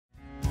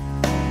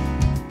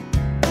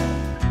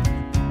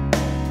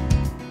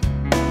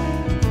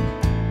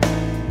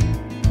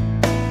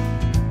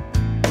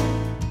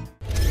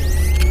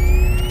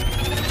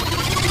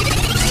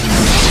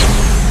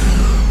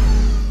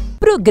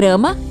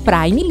Programa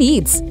Prime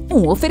Leads,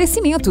 um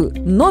oferecimento.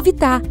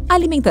 Novitá,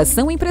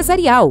 alimentação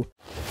empresarial.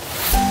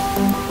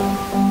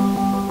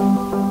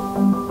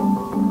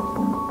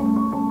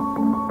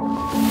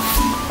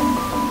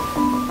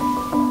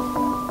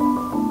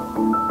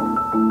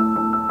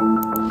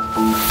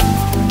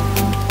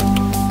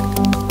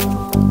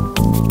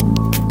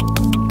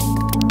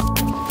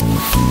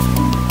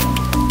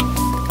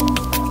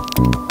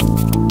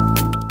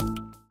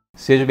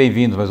 Seja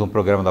bem-vindo a mais um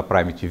programa da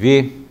Prime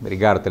TV.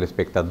 Obrigado,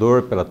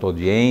 telespectador, pela tua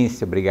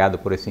audiência. Obrigado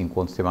por esse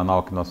encontro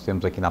semanal que nós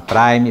temos aqui na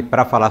Prime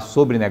para falar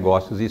sobre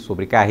negócios e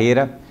sobre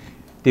carreira.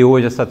 Ter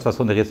hoje a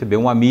satisfação de receber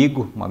um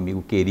amigo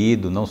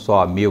querido, não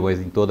só meu,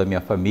 mas em toda a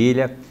minha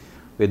família,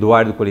 o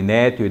Eduardo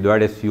Collinett. O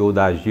Eduardo é CEO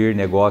da AGIEER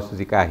Negócios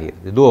e Carreiras.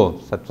 Edu,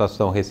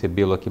 satisfação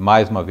recebê-lo aqui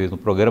mais uma vez no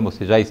programa.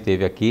 Você já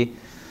esteve aqui,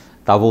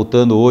 está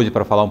voltando hoje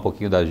para falar um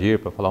pouquinho da AGIEER,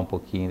 para falar um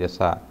pouquinho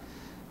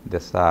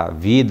dessa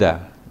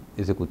vida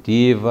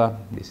executiva,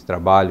 desse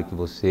trabalho que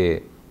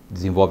você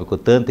desenvolve com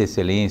tanta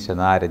excelência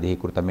na área de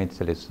recrutamento e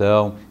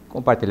seleção,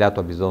 compartilhar a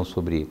tua visão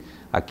sobre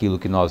aquilo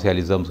que nós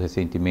realizamos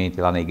recentemente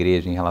lá na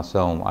igreja em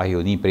relação a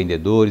reunir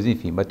empreendedores,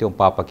 enfim, bater um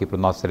papo aqui para o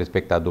nosso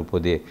telespectador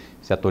poder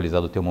se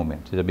atualizar do teu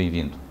momento. Seja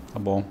bem-vindo. Tá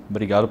bom,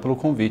 obrigado pelo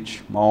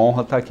convite, uma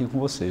honra estar aqui com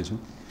vocês. Viu?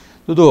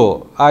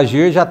 Dudu, a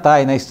AGIEER já está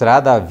aí na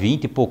estrada há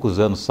 20 e poucos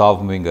anos,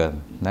 salvo meu engano,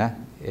 né?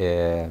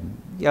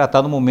 E ela está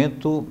no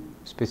momento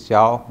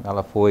especial,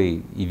 ela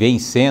foi e vem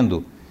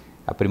sendo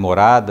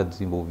aprimorada,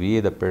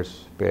 desenvolvida,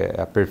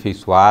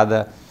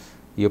 aperfeiçoada,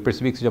 e eu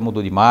percebi que você já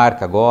mudou de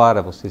marca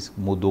agora, você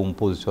mudou um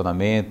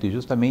posicionamento, e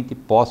justamente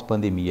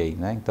pós-pandemia aí,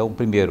 né? Então,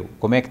 primeiro,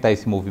 como é que está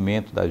esse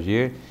movimento da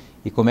AGIEER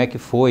e como é que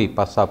foi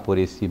passar por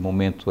esse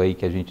momento aí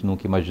que a gente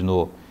nunca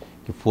imaginou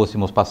que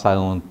fôssemos passar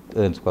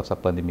antes com essa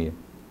pandemia?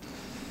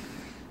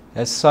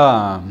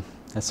 Essa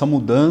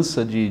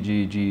mudança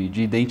de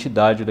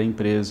identidade da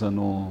empresa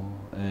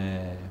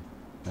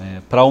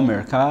para o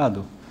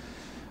mercado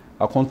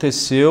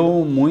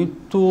aconteceu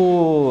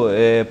muito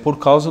por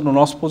causa do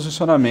nosso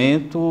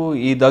posicionamento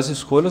e das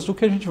escolhas do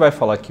que a gente vai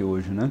falar aqui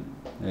hoje, né?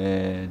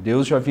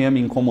 Deus já vinha me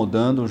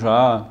incomodando já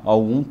há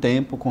algum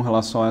tempo com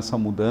relação a essa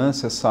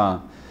mudança,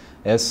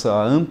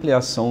 essa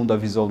ampliação da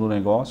visão do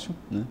negócio,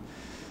 né?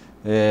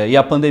 E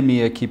a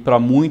pandemia, que para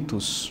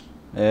muitos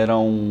era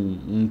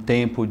um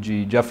tempo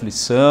de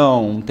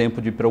aflição, um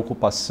tempo de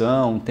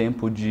preocupação, um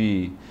tempo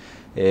de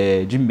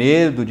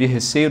medo, de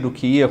receio do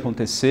que ia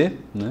acontecer,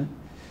 né?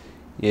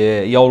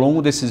 E ao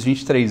longo desses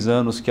 23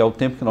 anos, que é o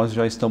tempo que nós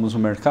já estamos no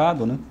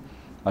mercado, né,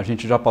 a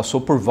gente já passou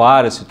por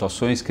várias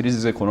situações,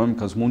 crises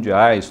econômicas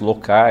mundiais,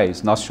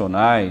 locais,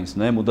 nacionais,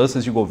 né,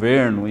 mudanças de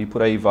governo e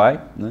por aí vai,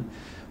 né?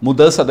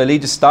 Mudança da lei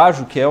de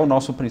estágio, que é o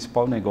nosso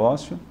principal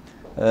negócio,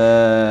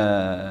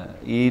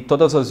 e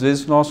todas as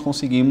vezes nós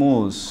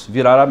conseguimos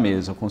virar a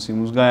mesa,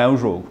 conseguimos ganhar o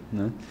jogo,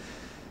 né?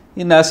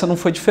 E nessa não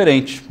foi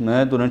diferente,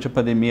 né? Durante a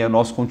pandemia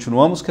nós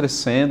continuamos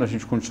crescendo, a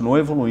gente continuou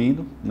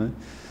evoluindo, né?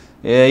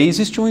 E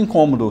existe um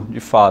incômodo,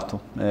 de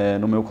fato,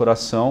 no meu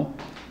coração,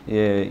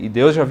 e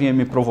Deus já vinha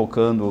me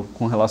provocando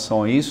com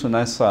relação a isso,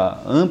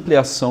 nessa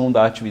ampliação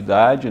da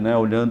atividade, né?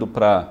 Olhando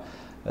para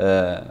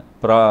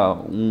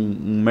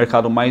um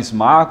mercado mais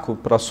macro,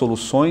 para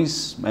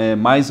soluções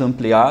mais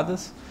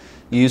ampliadas,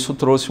 e isso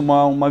trouxe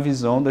uma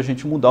visão da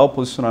gente mudar o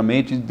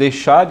posicionamento e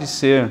deixar de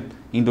ser,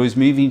 em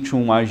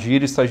 2021,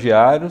 AGIEER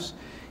Estagiários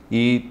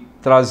e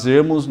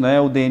trazermos, né,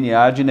 o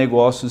DNA de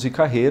negócios e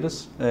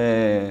carreiras,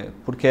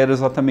 porque era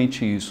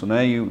exatamente isso,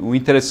 né? E o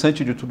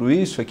interessante de tudo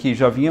isso é que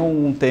já vinha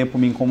um tempo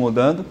me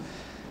incomodando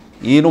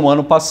e no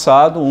ano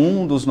passado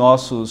um dos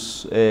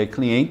nossos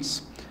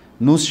clientes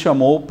nos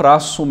chamou para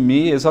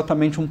assumir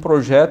exatamente um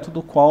projeto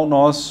do qual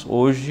nós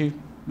hoje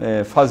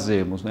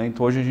fazemos, né?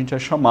 Então hoje a gente é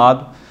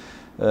chamado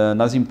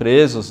nas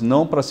empresas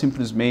não para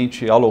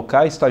simplesmente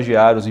alocar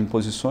estagiários em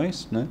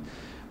posições, né,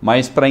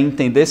 mas para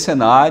entender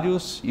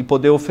cenários e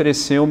poder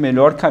oferecer o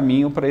melhor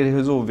caminho para ele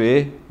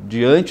resolver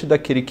diante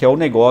daquele que é o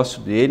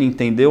negócio dele,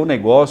 entender o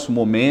negócio, o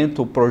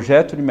momento, o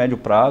projeto de médio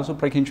prazo,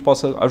 para que a gente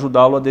possa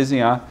ajudá-lo a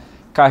desenhar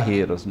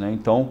carreiras, né?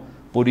 Então,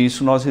 por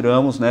isso nós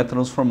viramos, né,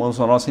 transformamos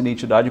a nossa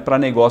identidade para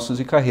negócios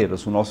e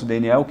carreiras. O nosso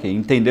DNA é o quê?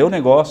 Entender o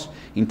negócio,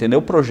 entender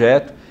o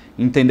projeto,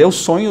 entender o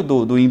sonho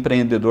do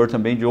empreendedor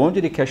também, de onde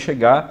ele quer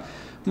chegar,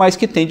 mas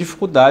que tem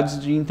dificuldades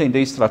de entender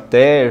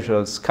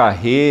estratégias,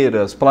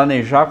 carreiras,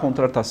 planejar a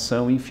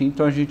contratação, enfim.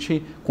 Então a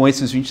gente, com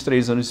esses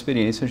 23 anos de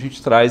experiência, a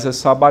gente traz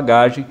essa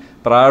bagagem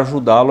para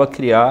ajudá-lo a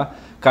criar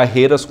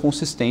carreiras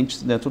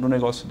consistentes dentro do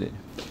negócio dele.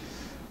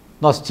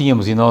 Nós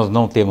tínhamos e nós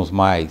não temos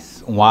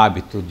mais um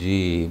hábito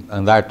de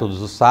andar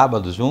todos os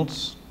sábados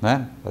juntos,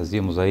 né?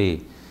 Fazíamos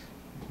aí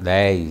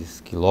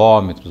 10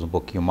 quilômetros, um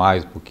pouquinho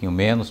mais, um pouquinho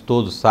menos,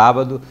 todo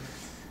sábado.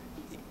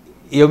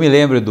 E eu me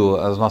lembro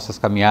das nossas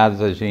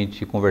caminhadas, a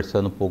gente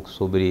conversando um pouco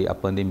sobre a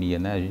pandemia,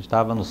 né? A gente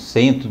estava no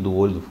centro do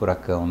olho do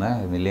furacão, né?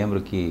 Eu me lembro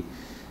que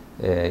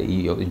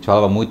e a gente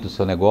falava muito do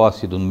seu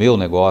negócio e do meu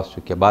negócio,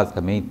 que é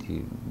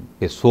basicamente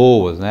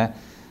pessoas, né?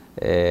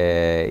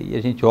 E a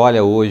gente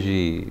olha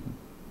hoje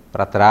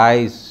para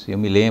trás, eu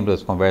me lembro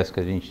das conversas que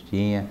a gente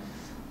tinha,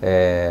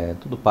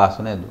 tudo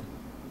passa, né, Edu?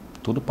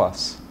 Tudo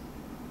passa.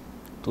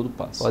 Tudo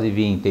passa. Pode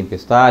vir em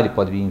tempestade,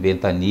 pode vir em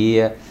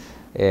ventania.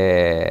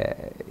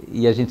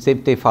 E a gente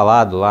sempre tem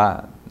falado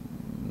lá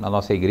na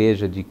nossa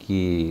igreja de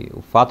que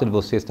o fato de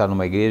você estar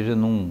numa igreja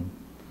não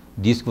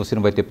diz que você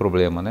não vai ter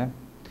problema, né?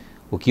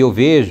 O que eu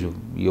vejo,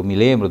 e eu me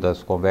lembro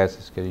das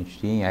conversas que a gente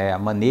tinha, é a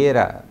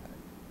maneira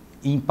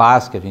em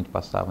paz que a gente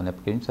passava, né?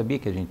 Porque a gente sabia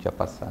que a gente ia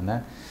passar,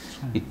 né?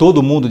 E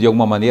todo mundo de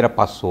alguma maneira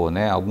passou,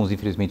 né? Alguns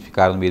infelizmente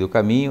ficaram no meio do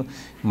caminho,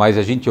 mas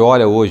a gente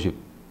olha hoje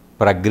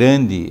para a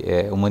grande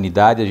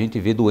humanidade, a gente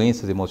vê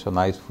doenças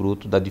emocionais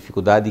fruto da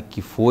dificuldade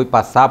que foi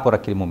passar por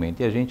aquele momento.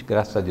 E a gente,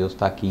 graças a Deus,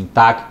 está aqui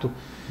intacto,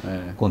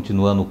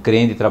 continuando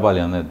crendo e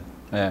trabalhando,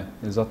 né?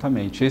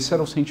 Exatamente. Esse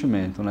era o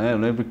sentimento, né? Eu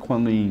lembro que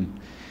quando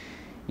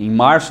em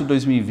março de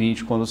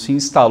 2020, quando se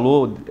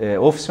instalou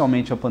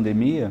oficialmente a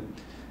pandemia,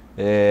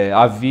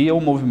 havia um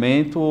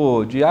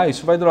movimento de,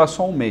 isso vai durar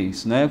só um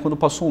mês, né? Quando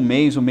passou um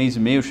mês e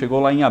meio, chegou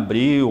lá em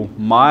abril,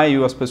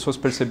 maio, as pessoas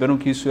perceberam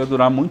que isso ia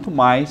durar muito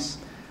mais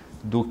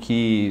do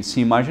que se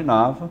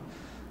imaginava.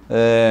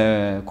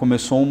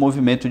 Começou um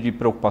movimento de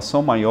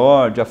preocupação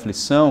maior, de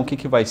aflição, o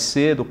que vai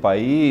ser do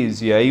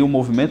país, e aí o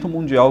movimento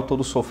mundial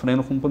todo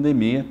sofrendo com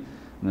pandemia,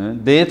 né?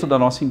 Dentro da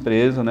nossa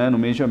empresa, né? No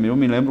mês de abril, eu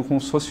me lembro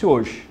como se fosse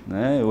hoje,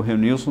 né? Eu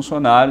reuni os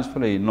funcionários e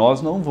falei, nós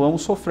não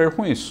vamos sofrer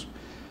com isso,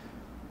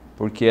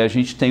 porque a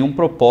gente tem um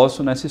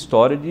propósito nessa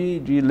história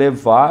de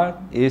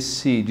levar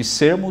de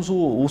sermos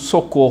o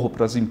socorro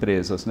para as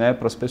empresas, né?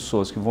 Para as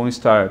pessoas que vão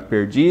estar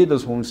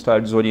perdidas, vão estar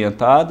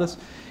desorientadas,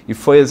 e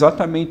foi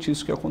exatamente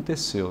isso que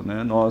aconteceu,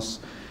 né? Nós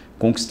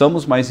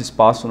conquistamos mais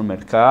espaço no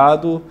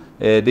mercado,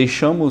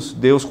 deixamos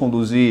Deus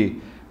conduzir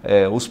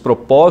os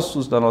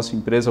propósitos da nossa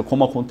empresa,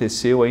 como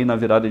aconteceu aí na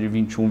virada de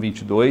 21,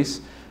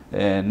 22,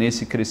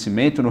 nesse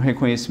crescimento, no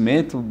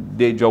reconhecimento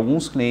de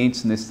alguns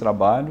clientes nesse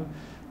trabalho,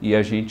 e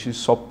a gente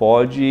só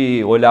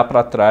pode olhar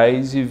para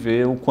trás e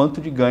ver o quanto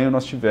de ganho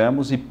nós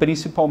tivemos, e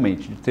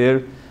principalmente de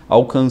ter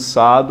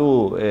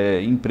alcançado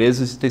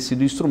empresas e ter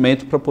sido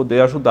instrumento para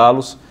poder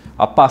ajudá-los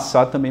a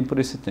passar também por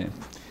esse tempo.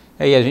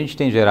 E a gente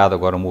tem gerado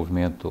agora um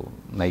movimento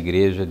na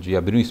igreja de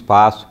abrir um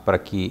espaço para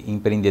que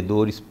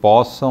empreendedores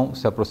possam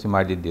se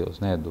aproximar de Deus,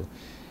 né, Edu?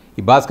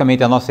 E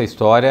basicamente a nossa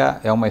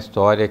história é uma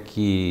história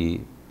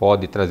que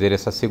pode trazer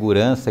essa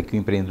segurança que o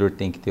empreendedor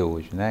tem que ter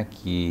hoje, né?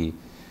 Que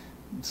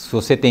se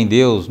você tem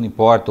Deus, não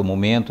importa o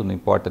momento, não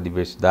importa a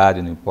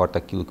diversidade, não importa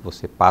aquilo que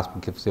você passa,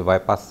 porque você vai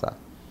passar.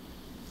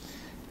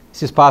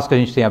 Esse espaço que a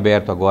gente tem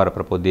aberto agora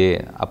para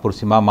poder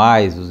aproximar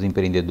mais os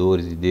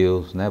empreendedores de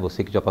Deus, né?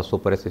 Você que já passou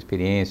por essa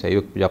experiência,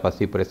 eu que já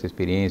passei por essa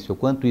experiência, o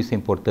quanto isso é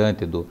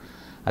importante, Edu,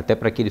 até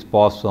para que eles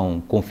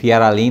possam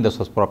confiar além das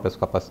suas próprias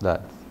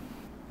capacidades.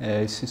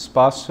 Esse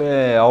espaço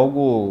é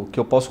algo que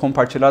eu posso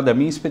compartilhar da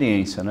minha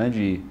experiência, né?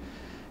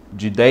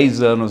 De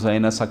 10 anos aí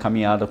nessa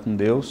caminhada com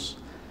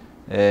Deus.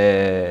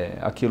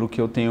 Aquilo que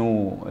eu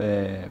tenho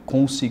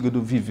conseguido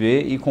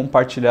viver e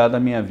compartilhar da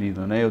minha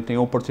vida, né? Eu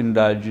tenho a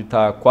oportunidade de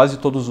estar quase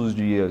todos os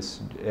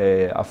dias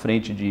à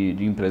frente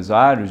de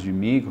empresários, de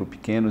micro,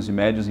 pequenos e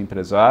médios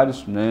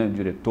empresários, né?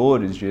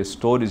 Diretores,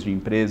 gestores de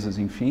empresas,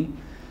 enfim.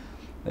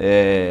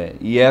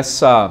 E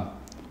essa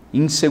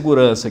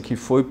insegurança que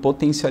foi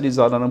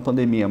potencializada na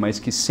pandemia, mas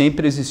que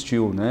sempre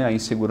existiu, né? A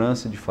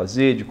insegurança de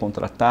fazer, de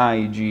contratar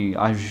e de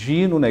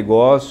agir no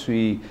negócio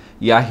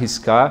e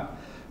arriscar.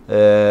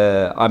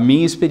 A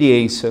minha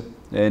experiência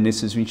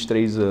nesses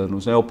 23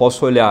 anos, né? Eu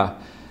posso olhar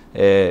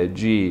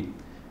de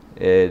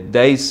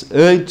 10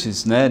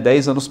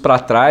 anos para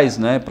trás,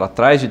 né? Para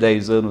trás de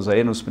 10 anos,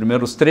 aí, nos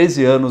primeiros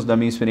 13 anos da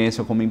minha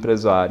experiência como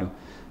empresário,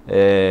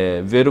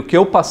 ver o que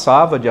eu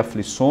passava de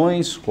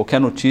aflições,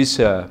 qualquer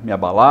notícia me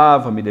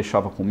abalava, me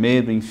deixava com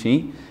medo,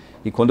 enfim,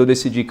 e quando eu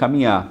decidi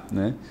caminhar,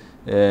 né?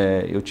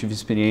 Eu tive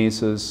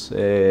experiências,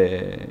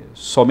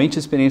 somente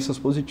experiências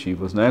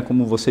positivas, né?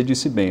 Como você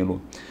disse bem,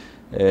 Lu.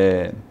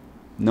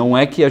 Não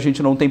é que a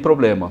gente não tem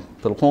problema,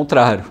 pelo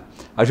contrário,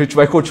 a gente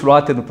vai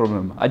continuar tendo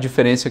problema. A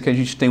diferença é que a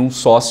gente tem um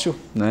sócio,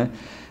 né?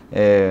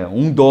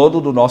 Um dono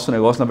do nosso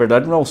negócio, na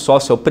verdade não é o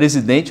sócio, é o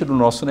presidente do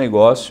nosso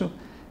negócio,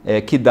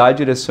 que dá a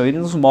direção e ele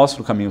nos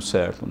mostra o caminho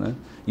certo, né?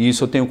 E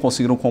isso eu tenho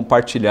conseguido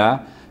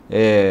compartilhar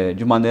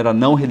de maneira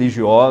não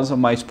religiosa,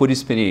 mas por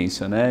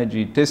experiência, né?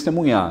 De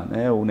testemunhar,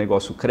 né? O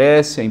negócio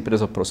cresce, a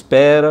empresa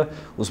prospera,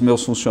 os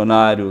meus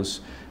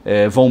funcionários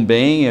vão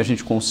bem, a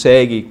gente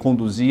consegue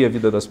conduzir a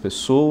vida das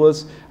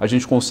pessoas, a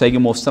gente consegue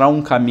mostrar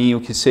um caminho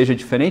que seja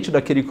diferente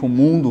daquele que o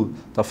mundo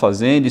está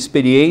fazendo,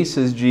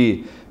 experiências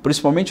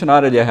principalmente na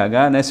área de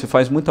RH, né, se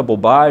faz muita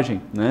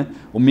bobagem, né?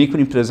 O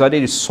microempresário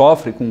ele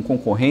sofre com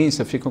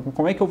concorrência, fica com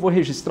como é que eu vou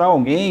registrar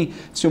alguém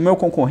se o meu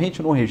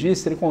concorrente não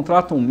registra, ele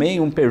contrata um MEI,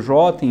 um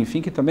PJ,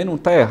 enfim, que também não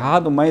está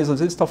errado, mas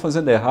às vezes está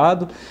fazendo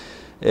errado.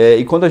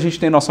 E quando a gente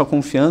tem nossa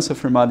confiança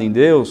firmada em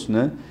Deus,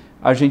 né,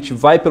 a gente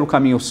vai pelo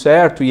caminho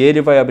certo e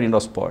ele vai abrindo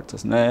as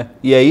portas, né?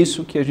 E é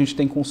isso que a gente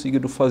tem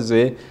conseguido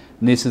fazer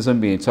nesses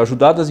ambientes,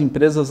 ajudar as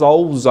empresas a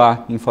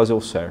ousar em fazer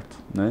o certo,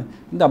 né?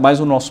 Ainda mais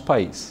no nosso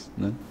país,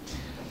 né?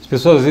 As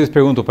pessoas às vezes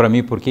perguntam para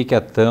mim por que é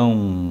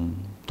tão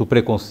do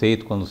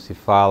preconceito quando se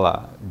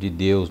fala de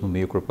Deus no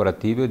meio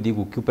corporativo. Eu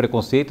digo que o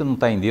preconceito não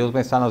está em Deus,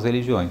 mas está nas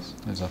religiões.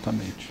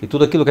 Exatamente. E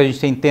tudo aquilo que a gente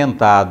tem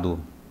tentado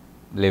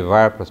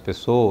levar para as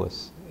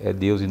pessoas é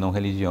Deus e não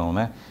religião,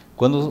 né?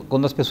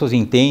 Quando as pessoas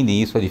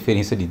entendem isso, a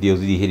diferença de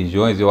Deus e de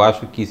religiões, eu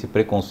acho que esse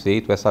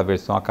preconceito, essa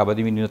aversão acaba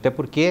diminuindo, até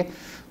porque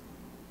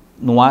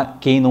não há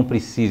quem não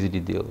precise de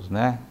Deus,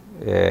 né?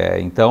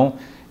 Então,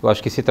 eu acho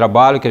que esse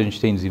trabalho que a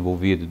gente tem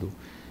desenvolvido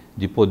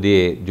de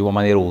poder, de uma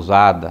maneira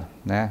ousada,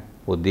 né,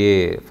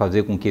 poder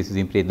fazer com que esses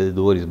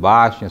empreendedores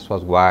baixem as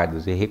suas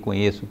guardas e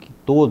reconheçam que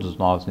todos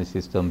nós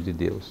necessitamos de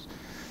Deus.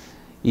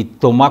 E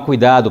tomar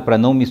cuidado para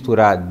não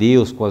misturar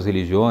Deus com as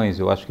religiões,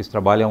 eu acho que esse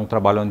trabalho é um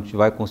trabalho onde a gente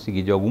vai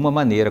conseguir, de alguma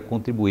maneira,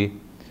 contribuir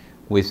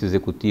com esses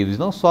executivos,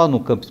 não só no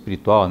campo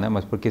espiritual, né,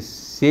 mas porque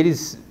se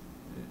eles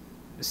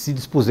se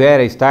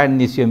dispuserem a estar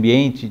nesse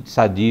ambiente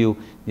sadio,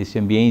 nesse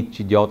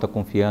ambiente de alta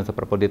confiança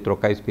para poder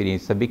trocar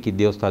experiência, saber que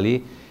Deus está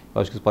ali, eu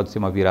acho que isso pode ser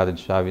uma virada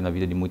de chave na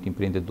vida de muitos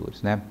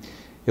empreendedores, né?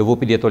 Eu vou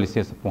pedir a tua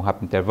licença para um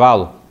rápido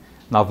intervalo.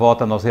 Na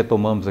volta nós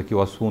retomamos aqui o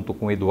assunto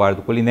com o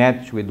Eduardo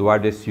Collinett. O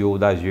Eduardo é CEO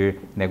da AGIEER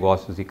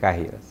Negócios e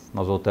Carreiras.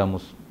 Nós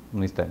voltamos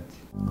no instante.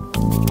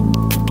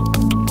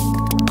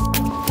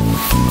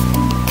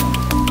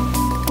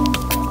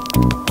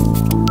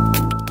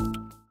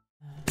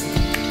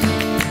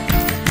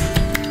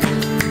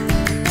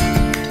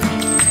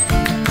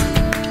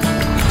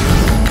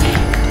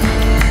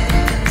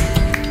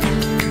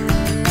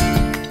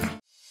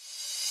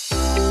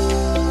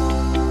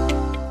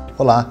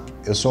 Olá,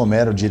 eu sou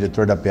Homero,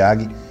 diretor da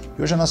PEAG,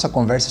 e hoje a nossa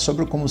conversa é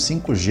sobre como o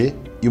 5G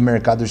e o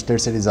mercado de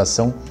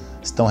terceirização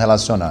estão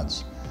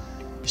relacionados.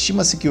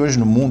 Estima-se que hoje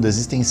no mundo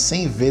existem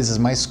 100 vezes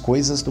mais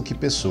coisas do que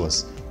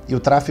pessoas, e o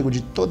tráfego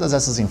de todas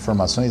essas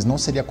informações não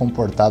seria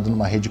comportado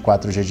numa rede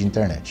 4G de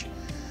internet.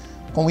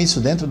 Com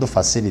isso, dentro do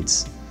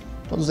Facilities,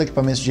 todos os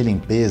equipamentos de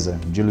limpeza,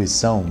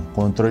 diluição,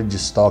 controle de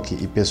estoque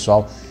e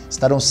pessoal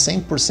estarão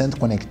 100%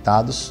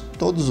 conectados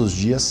todos os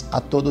dias, a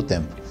todo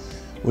tempo.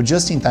 O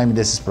just-in-time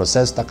desses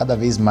processos está cada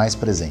vez mais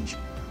presente.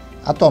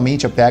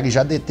 Atualmente, a PEAG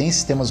já detém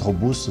sistemas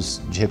robustos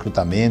de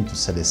recrutamento,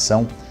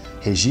 seleção,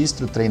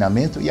 registro,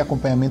 treinamento e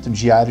acompanhamento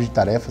diário de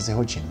tarefas e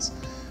rotinas.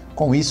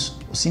 Com isso,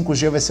 o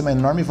 5G vai ser uma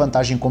enorme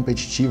vantagem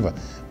competitiva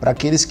para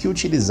aqueles que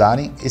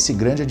utilizarem esse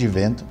grande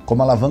advento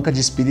como alavanca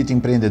de espírito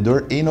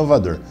empreendedor e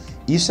inovador.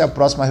 Isso é a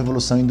próxima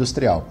revolução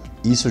industrial.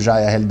 Isso já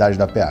é a realidade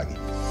da PEAG.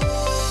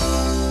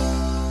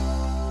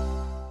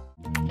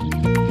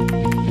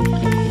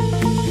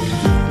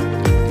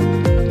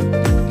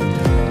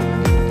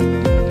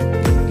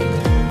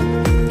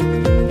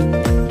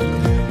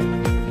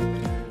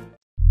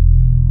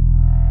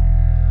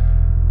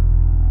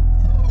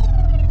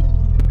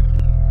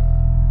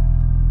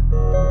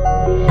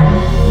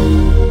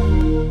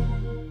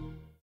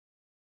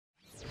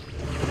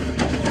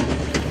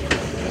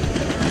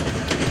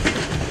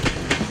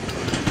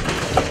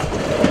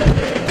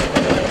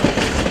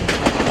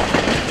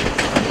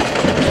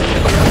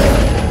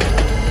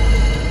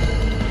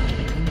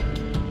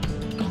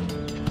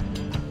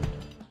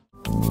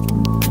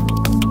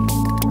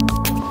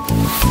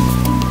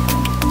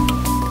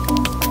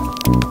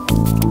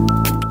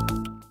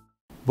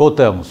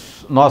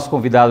 Voltamos. Nosso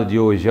convidado de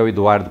hoje é o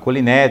Eduardo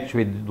Collinett, o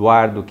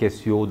Eduardo que é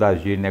CEO da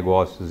AGIEER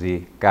Negócios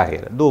e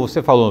Carreiras. Du,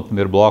 você falou no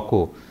primeiro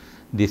bloco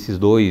desses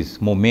dois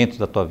momentos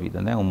da tua vida,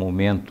 né? Um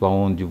momento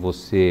onde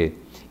você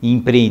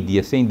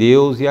empreendia sem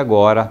Deus e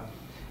agora,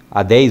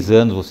 há 10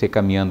 anos, você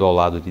caminhando ao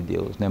lado de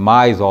Deus, né?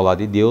 Mais ao lado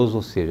de Deus,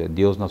 ou seja,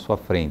 Deus na sua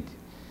frente.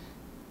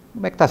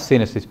 Como é que está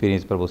sendo essa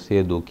experiência para você,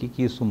 Edu? O que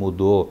isso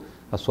mudou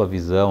a sua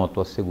visão, a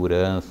tua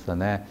segurança,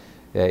 né?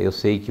 Eu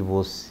sei que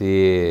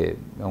você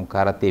é um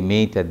cara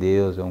temente a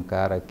Deus, é um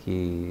cara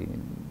que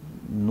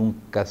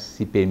nunca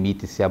se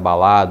permite ser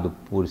abalado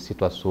por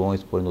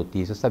situações, por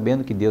notícias,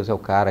 sabendo que Deus é o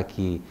cara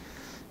que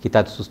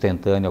está te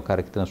sustentando, é o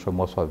cara que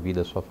transformou a sua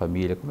vida, a sua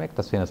família. Como é que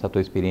está sendo essa tua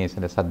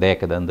experiência nessa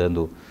década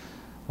andando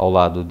ao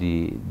lado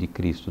de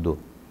Cristo, Du?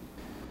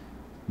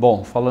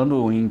 Bom,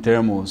 falando em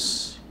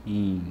termos,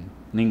 em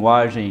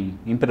linguagem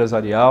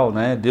empresarial,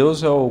 né,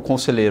 Deus é o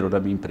conselheiro da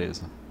minha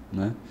empresa,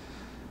 né?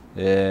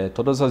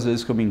 Todas as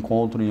vezes que eu me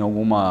encontro em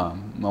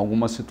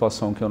alguma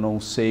situação que eu não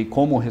sei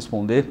como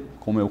responder,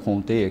 como eu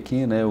contei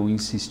aqui, né, eu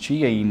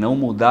insistia em não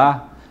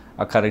mudar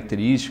a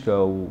característica,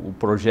 o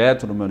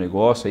projeto do meu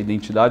negócio, a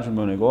identidade do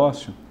meu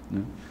negócio,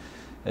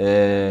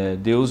 né,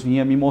 Deus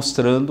vinha me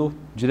mostrando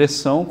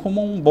direção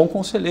como um bom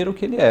conselheiro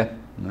que Ele é,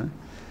 né?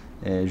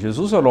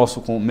 Jesus é o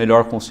nosso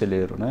melhor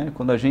conselheiro, né?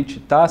 Quando a gente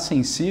está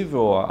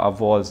sensível à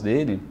voz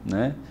dele,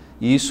 né,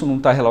 e isso não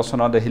está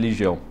relacionado à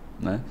religião,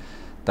 né?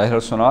 Está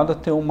relacionado a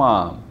ter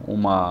uma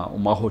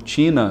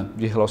rotina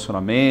de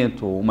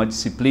relacionamento, uma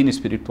disciplina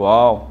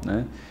espiritual,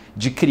 né?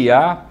 De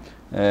criar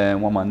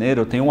uma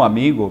maneira. Eu tenho um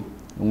amigo,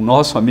 um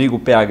nosso amigo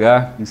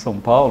PH em São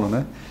Paulo,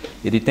 né?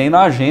 Ele tem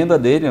na agenda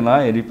dele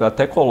lá, ele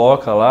até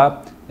coloca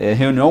lá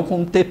reunião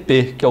com o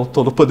TP, que é o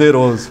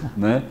Todo-Poderoso,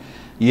 né?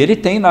 E ele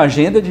tem na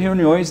agenda de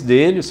reuniões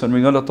dele, se eu não me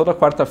engano, toda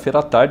quarta-feira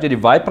à tarde, ele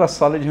vai para a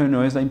sala de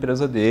reuniões da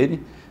empresa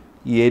dele,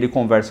 e ele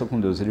conversa com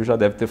Deus. Ele já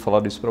deve ter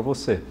falado isso para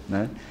você,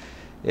 né?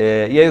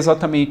 E é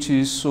exatamente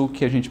isso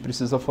que a gente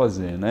precisa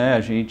fazer, né?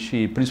 A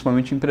gente,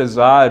 principalmente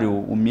empresário,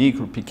 o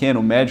micro, o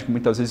pequeno, o médico,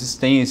 muitas vezes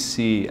tem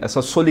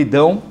essa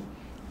solidão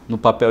no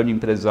papel de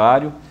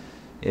empresário.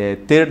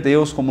 Ter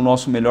Deus como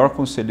nosso melhor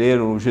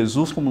conselheiro,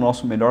 Jesus como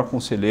nosso melhor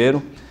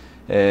conselheiro,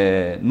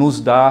 nos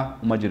dá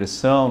uma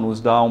direção, nos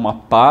dá uma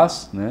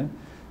paz, né?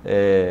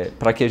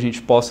 Para que a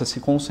gente possa se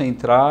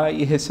concentrar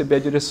e receber a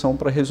direção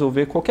para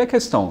resolver qualquer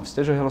questão,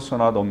 esteja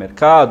relacionada ao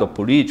mercado, à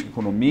política, à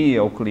economia,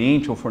 ao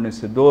cliente, ao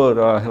fornecedor,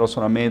 ao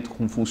relacionamento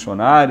com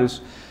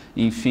funcionários,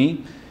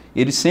 enfim.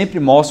 Ele sempre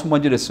mostra uma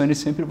direção, ele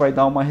sempre vai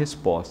dar uma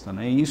resposta,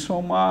 né? E isso é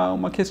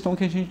uma questão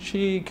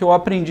que eu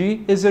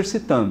aprendi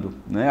exercitando,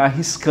 né?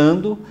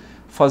 Arriscando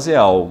fazer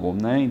algo,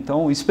 né?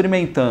 Então,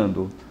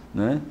 experimentando,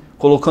 né?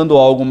 Colocando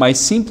algo mais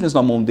simples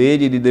na mão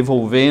dele, ele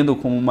devolvendo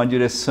como uma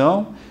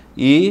direção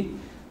e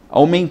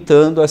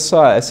aumentando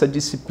essa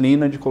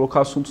disciplina de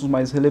colocar assuntos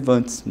mais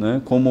relevantes,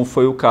 né? Como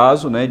foi o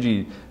caso, né,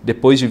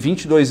 depois de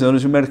 22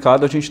 anos de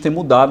mercado, a gente ter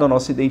mudado a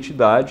nossa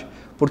identidade,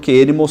 porque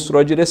ele mostrou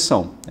a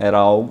direção, era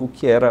algo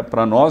que era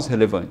para nós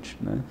relevante,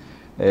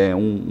 né?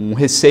 Um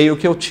receio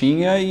que eu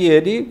tinha e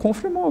ele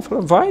confirmou,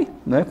 falou, vai,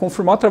 né?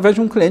 Confirmou através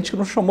de um cliente que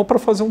nos chamou para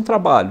fazer um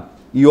trabalho,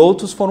 e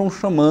outros foram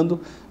chamando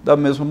da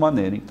mesma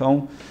maneira.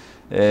 Então,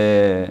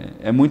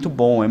 é muito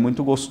bom, é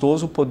muito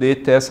gostoso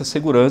poder ter essa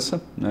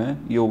segurança, né?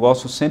 E eu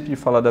gosto sempre de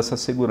falar dessa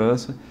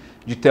segurança,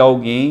 de ter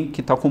alguém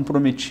que está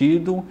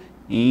comprometido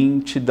em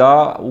te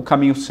dar o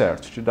caminho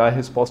certo, te dar a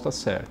resposta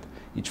certa.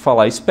 E te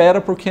falar, espera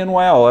porque não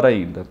é a hora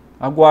ainda,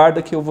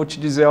 aguarda que eu vou te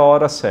dizer a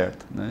hora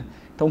certa, né?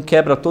 Então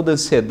quebra toda a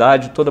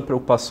ansiedade, toda a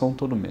preocupação,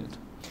 todo o medo.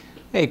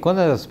 E quando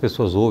as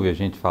pessoas ouvem a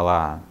gente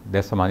falar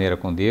dessa maneira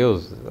com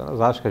Deus,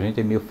 elas acham que a gente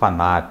é meio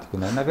fanático,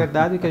 né? Na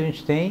verdade, o que a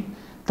gente tem,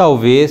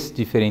 talvez,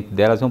 diferente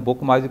delas, é um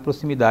pouco mais de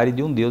proximidade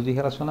de um Deus de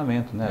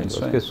relacionamento, né? As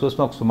pessoas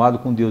estão acostumadas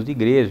com Deus de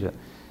igreja,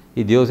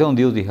 e Deus é um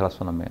Deus de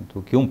relacionamento.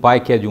 O que um pai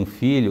quer de um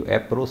filho é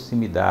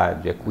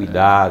proximidade, é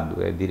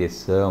cuidado, é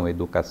direção, é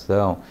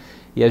educação.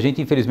 E a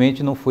gente,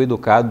 infelizmente, não foi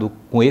educado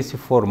com esse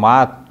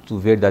formato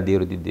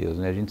verdadeiro de Deus,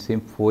 né? A gente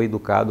sempre foi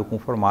educado com o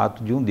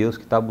formato de um Deus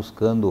que está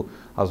buscando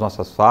as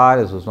nossas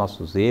falhas, os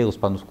nossos erros,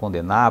 para nos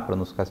condenar, para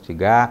nos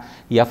castigar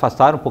e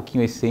afastar um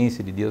pouquinho a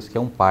essência de Deus, que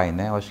é um pai,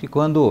 né? Eu acho que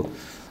quando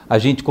a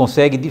gente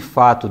consegue, de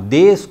fato,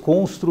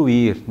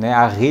 desconstruir, né,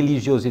 a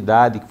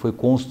religiosidade que foi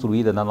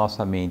construída na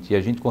nossa mente e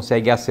a gente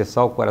consegue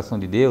acessar o coração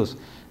de Deus,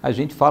 a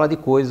gente fala de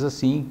coisas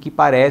assim que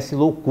parece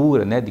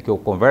loucura, né? De que eu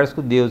converso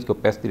com Deus, que eu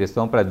peço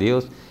direção para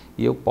Deus.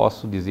 E eu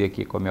posso dizer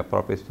aqui com a minha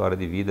própria história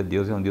de vida,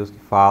 Deus é um Deus que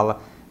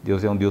fala,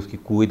 Deus é um Deus que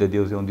cuida,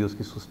 Deus é um Deus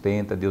que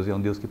sustenta, Deus é um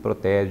Deus que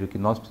protege. O que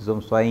nós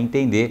precisamos só é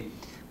entender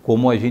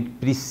como a gente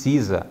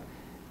precisa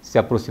se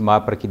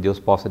aproximar para que Deus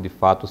possa de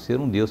fato ser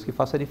um Deus que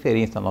faça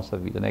diferença na nossa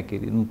vida, né? Que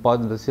ele não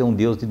pode ser um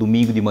Deus de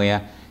domingo de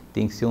manhã,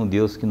 tem que ser um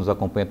Deus que nos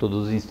acompanha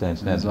todos os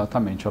instantes, né?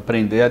 Exatamente,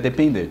 aprender a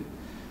depender,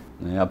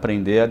 né?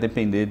 Aprender a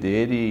depender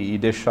dele e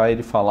deixar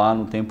ele falar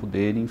no tempo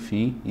dele,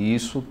 enfim, e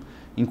isso...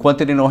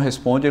 Enquanto ele não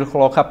responde, ele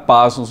coloca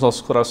paz nos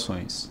nossos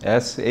corações.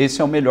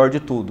 Esse é o melhor de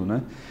tudo,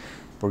 né?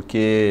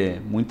 Porque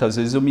muitas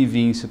vezes eu me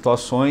vi em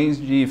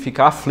situações de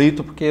ficar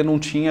aflito porque não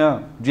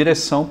tinha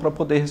direção para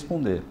poder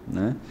responder,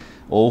 né?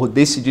 Ou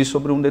decidir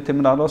sobre um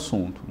determinado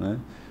assunto, né?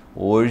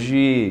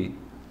 Hoje,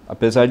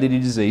 apesar dele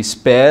dizer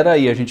espera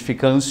e a gente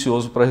fica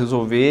ansioso para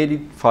resolver,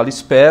 ele fala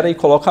espera e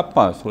coloca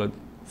paz. Fala,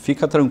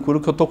 fica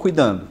tranquilo que eu estou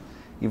cuidando.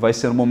 E vai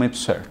ser o momento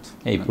certo.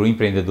 E para o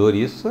empreendedor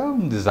isso é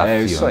um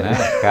desafio, né?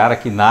 O cara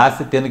que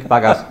nasce tendo que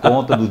pagar as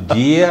contas do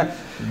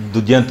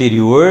dia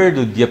anterior,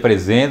 do dia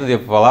presente, do dia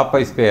para falar, para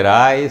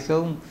esperar. Isso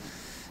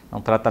é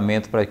um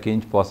tratamento para que a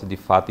gente possa de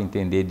fato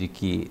entender de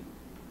que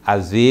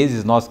às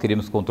vezes nós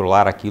queremos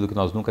controlar aquilo que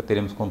nós nunca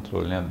teremos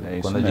controle, né?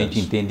 Quando a gente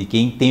entende que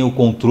quem tem o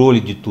controle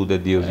de tudo é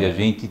Deus e a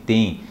gente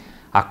tem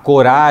a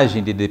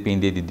coragem de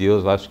depender de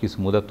Deus, eu acho que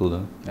isso muda tudo,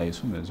 né? É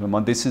isso mesmo, é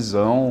uma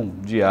decisão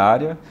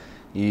diária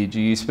e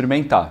de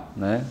experimentar,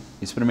 né?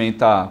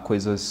 Experimentar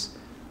coisas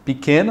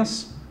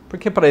pequenas,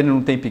 porque para ele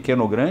não tem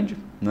pequeno ou grande,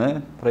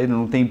 né? Para ele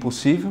não tem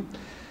impossível,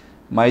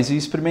 mas ir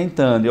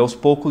experimentando e aos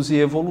poucos ir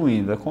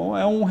evoluindo.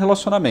 É um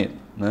relacionamento,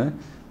 né?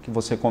 Que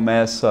você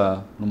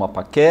começa numa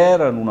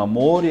paquera, num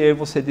namoro, e aí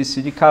você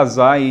decide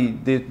casar e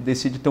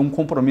decide ter um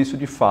compromisso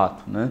de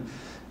fato, né?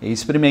 E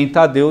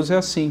experimentar Deus é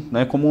assim,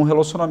 né? Como um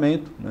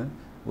relacionamento, né?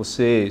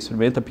 Você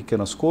experimenta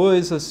pequenas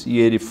coisas e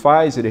ele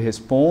faz, ele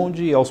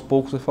responde, e aos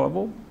poucos você fala,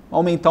 vou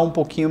aumentar um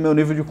pouquinho o meu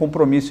nível de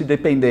compromisso e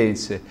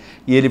dependência.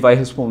 E ele vai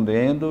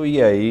respondendo e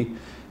aí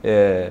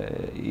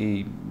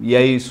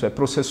é isso, é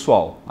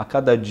processual. A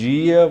cada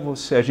dia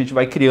a gente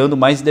vai criando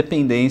mais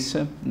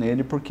dependência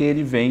nele porque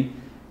ele vem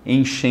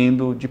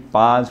enchendo de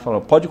paz, fala,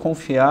 pode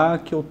confiar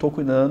que eu estou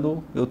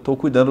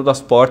cuidando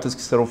das portas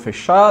que serão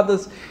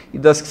fechadas e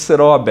das que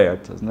serão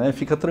abertas, né?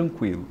 Fica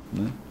tranquilo,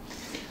 né?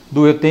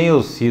 Du, eu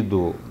tenho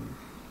sido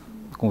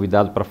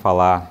convidado para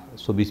falar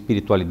sobre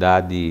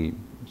espiritualidade,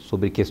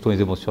 sobre questões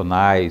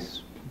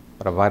emocionais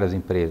para várias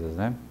empresas,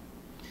 né?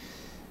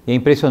 E é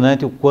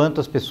impressionante o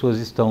quanto as pessoas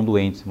estão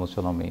doentes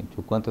emocionalmente,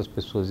 o quanto as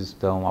pessoas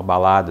estão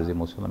abaladas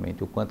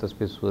emocionalmente, o quanto as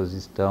pessoas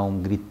estão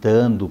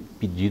gritando,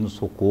 pedindo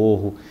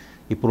socorro.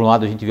 E por um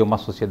lado a gente vê uma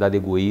sociedade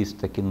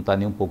egoísta que não está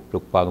nem um pouco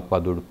preocupada com a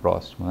dor do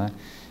próximo, né?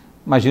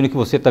 Imagino que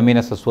você também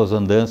nessas suas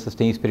andanças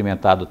tenha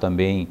experimentado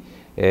também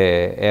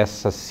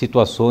essas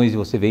situações e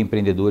você vê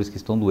empreendedores que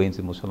estão doentes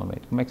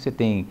emocionalmente. Como é que você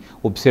tem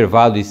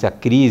observado essa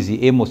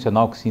crise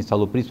emocional que se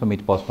instalou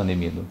principalmente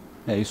pós-pandemia?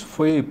 Isso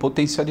foi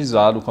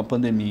potencializado com a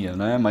pandemia,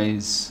 né?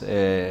 Mas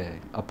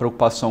a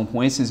preocupação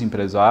com esses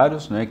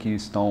empresários, né, que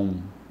estão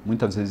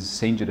muitas vezes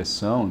sem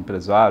direção,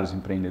 empresários,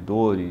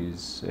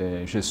 empreendedores,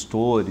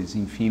 gestores,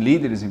 enfim,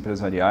 líderes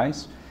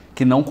empresariais,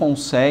 que não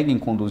conseguem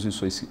conduzir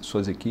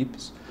suas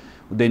equipes.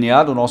 O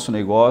DNA do nosso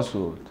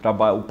negócio,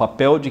 o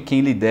papel de quem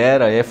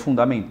lidera é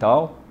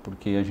fundamental,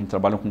 porque a gente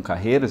trabalha com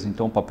carreiras,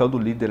 então o papel do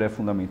líder é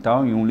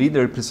fundamental e um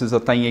líder precisa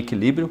estar em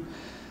equilíbrio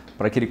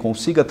para que ele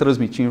consiga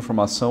transmitir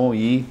informação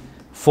e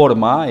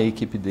formar a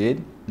equipe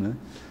dele, né?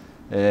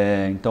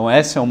 Então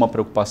essa é uma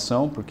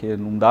preocupação, porque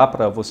não dá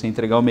para você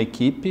entregar uma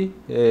equipe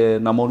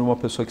na mão de uma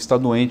pessoa que está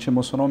doente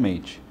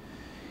emocionalmente.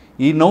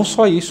 E não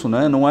só isso,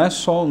 né? Não é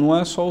só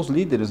os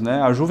líderes,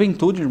 né? A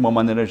juventude de uma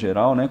maneira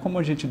geral, né? Como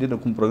a gente lida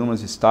com programas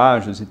de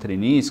estágios e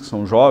trainees, que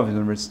são jovens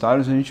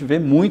universitários, a gente vê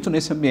muito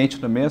nesse ambiente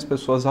também as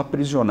pessoas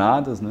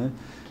aprisionadas, né?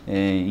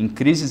 Em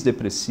crises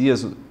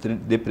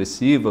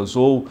depressivas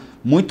ou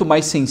muito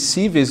mais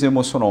sensíveis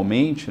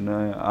emocionalmente,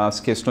 né? Às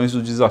questões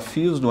dos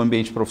desafios do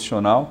ambiente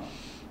profissional.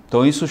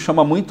 Então isso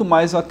chama muito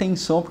mais a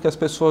atenção, porque as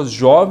pessoas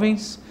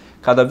jovens,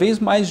 cada vez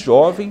mais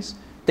jovens,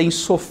 têm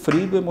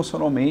sofrido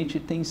emocionalmente e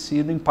têm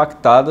sido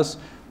impactadas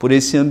por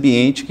esse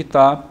ambiente que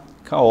está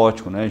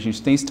caótico, né? A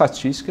gente tem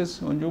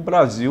estatísticas onde o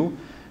Brasil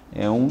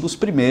é um dos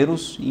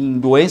primeiros em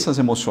doenças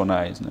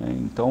emocionais, né?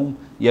 Então,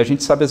 e a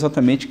gente sabe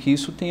exatamente que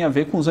isso tem a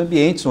ver com os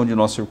ambientes onde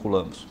nós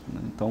circulamos,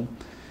 né? Então,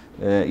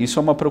 isso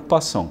é uma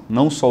preocupação.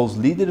 Não só os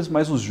líderes,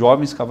 mas os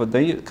jovens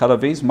cada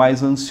vez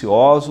mais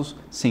ansiosos,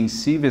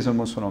 sensíveis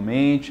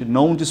emocionalmente,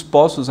 não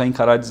dispostos a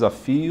encarar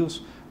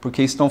desafios,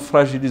 porque estão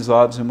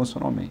fragilizados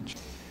emocionalmente.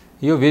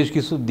 E eu vejo que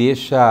isso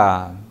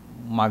deixa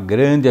uma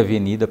grande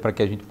avenida para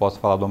que a gente possa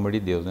falar do amor de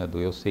Deus, né, Edu?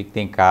 Eu sei que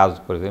tem casos,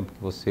 por exemplo,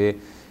 que você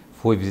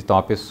foi visitar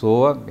uma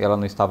pessoa, ela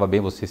não estava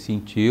bem, você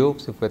sentiu,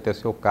 você foi até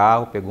seu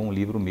carro, pegou um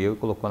livro meu e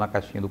colocou na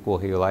caixinha do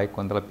correio lá, e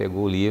quando ela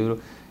pegou o livro,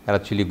 ela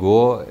te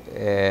ligou.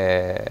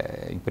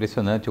 É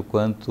impressionante o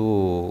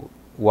quanto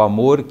o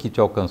amor que te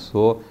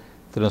alcançou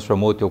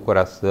transformou o teu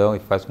coração e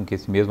faz com que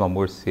esse mesmo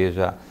amor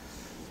seja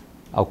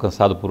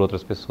alcançado por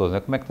outras pessoas, né?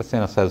 Como é que está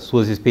sendo essas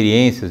suas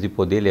experiências de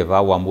poder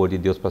levar o amor de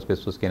Deus para as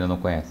pessoas que ainda não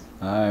conhecem?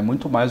 É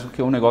muito mais do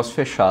que um negócio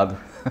fechado.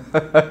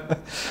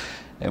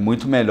 É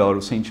muito melhor,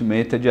 o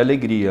sentimento é de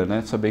alegria,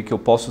 né? Saber que eu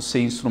posso ser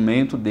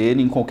instrumento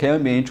dele em qualquer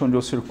ambiente onde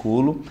eu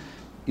circulo,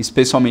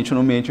 especialmente no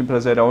ambiente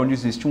empresarial onde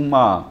existe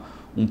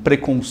um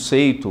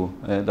preconceito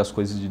das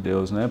coisas de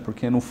Deus, né?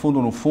 Porque no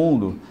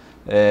fundo,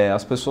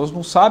 as pessoas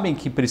não sabem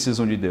que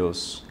precisam de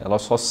Deus,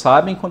 elas só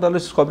sabem quando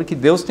elas descobrem que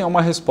Deus tem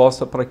uma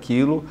resposta para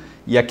aquilo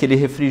e aquele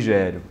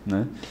refrigério,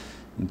 né?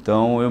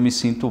 Então eu me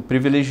sinto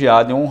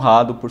privilegiado e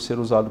honrado por ser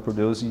usado por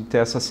Deus e ter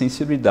essa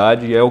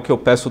sensibilidade, e é o que eu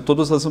peço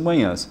todas as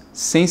manhãs,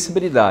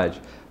 sensibilidade,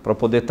 para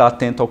poder estar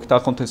atento ao que está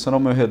acontecendo ao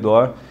meu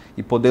redor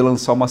e poder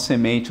lançar uma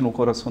semente no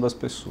coração das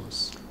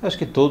pessoas. Acho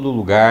que todo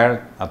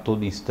lugar, a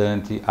todo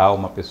instante, há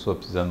uma pessoa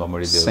precisando do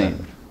amor de Deus.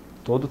 Sempre, né?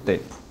 Todo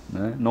tempo,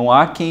 né? Não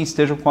há quem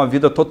esteja com a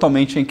vida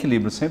totalmente em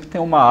equilíbrio, sempre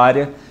tem uma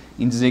área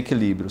em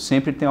desequilíbrio,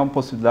 sempre tem uma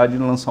possibilidade de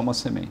lançar uma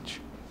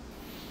semente.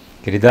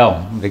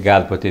 Queridão,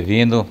 obrigado por ter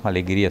vindo,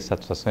 alegria,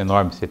 satisfação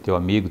enorme ser teu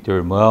amigo, teu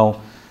irmão.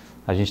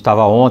 A gente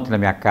estava ontem na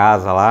minha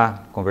casa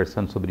lá,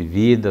 conversando sobre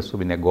vida,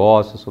 sobre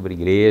negócios, sobre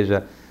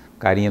igreja.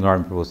 Carinho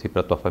enorme para você e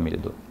para a tua família,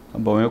 Edu. Tá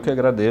bom, eu que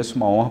agradeço,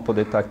 uma honra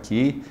poder estar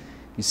aqui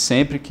e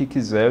sempre que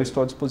quiser eu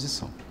estou à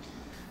disposição.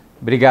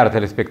 Obrigado,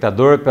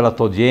 telespectador, pela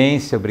tua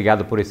audiência,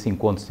 obrigado por esse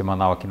encontro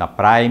semanal aqui na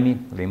Prime.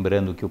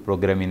 Lembrando que o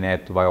programa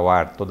Inédito vai ao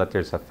ar toda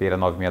terça-feira,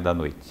 9h30 da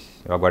noite.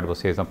 Eu aguardo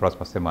vocês na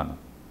próxima semana.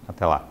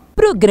 Até lá.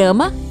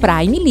 Programa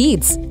Prime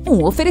Leads,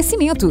 um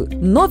oferecimento.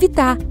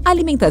 Novitá,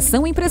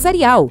 alimentação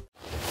empresarial.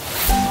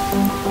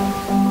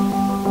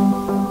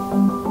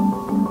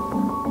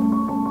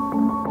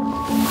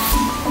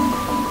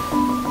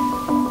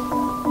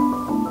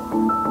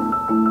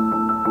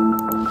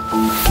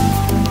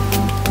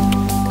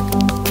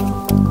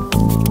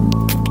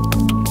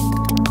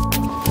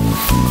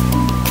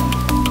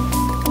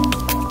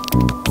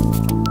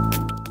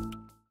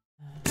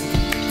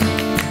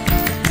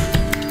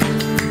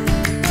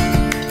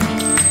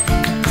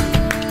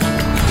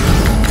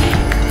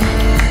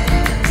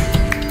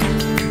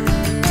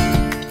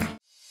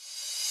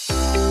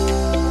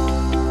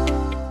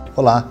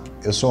 Olá,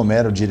 eu sou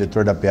Homero,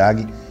 diretor da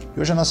PEAG, e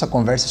hoje a nossa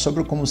conversa é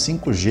sobre como o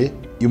 5G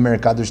e o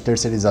mercado de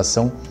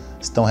terceirização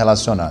estão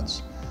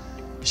relacionados.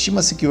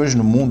 Estima-se que hoje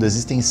no mundo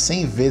existem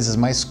 100 vezes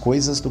mais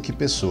coisas do que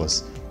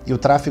pessoas, e o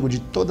tráfego de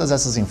todas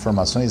essas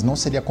informações não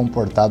seria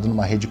comportado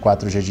numa rede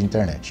 4G de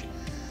internet.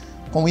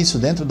 Com isso,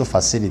 dentro do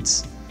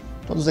Facilities,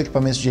 Todos os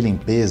equipamentos de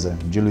limpeza,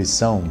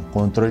 diluição,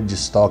 controle de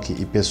estoque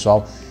e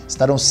pessoal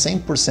estarão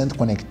 100%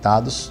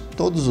 conectados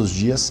todos os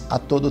dias, a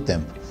todo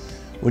tempo.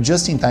 O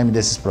just-in-time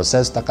desses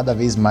processos está cada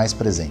vez mais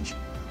presente.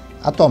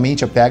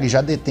 Atualmente, a PEAG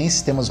já detém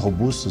sistemas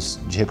robustos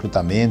de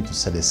recrutamento,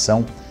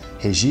 seleção,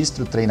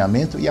 registro,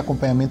 treinamento e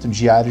acompanhamento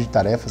diário de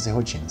tarefas e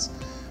rotinas.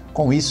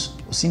 Com isso,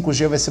 o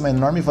 5G vai ser uma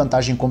enorme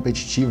vantagem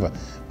competitiva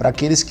para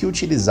aqueles que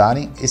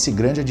utilizarem esse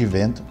grande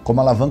advento como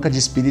alavanca de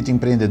espírito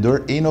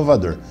empreendedor e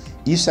inovador.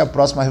 Isso é a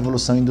próxima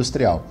revolução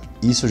industrial.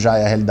 Isso já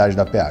é a realidade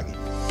da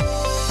PEAG.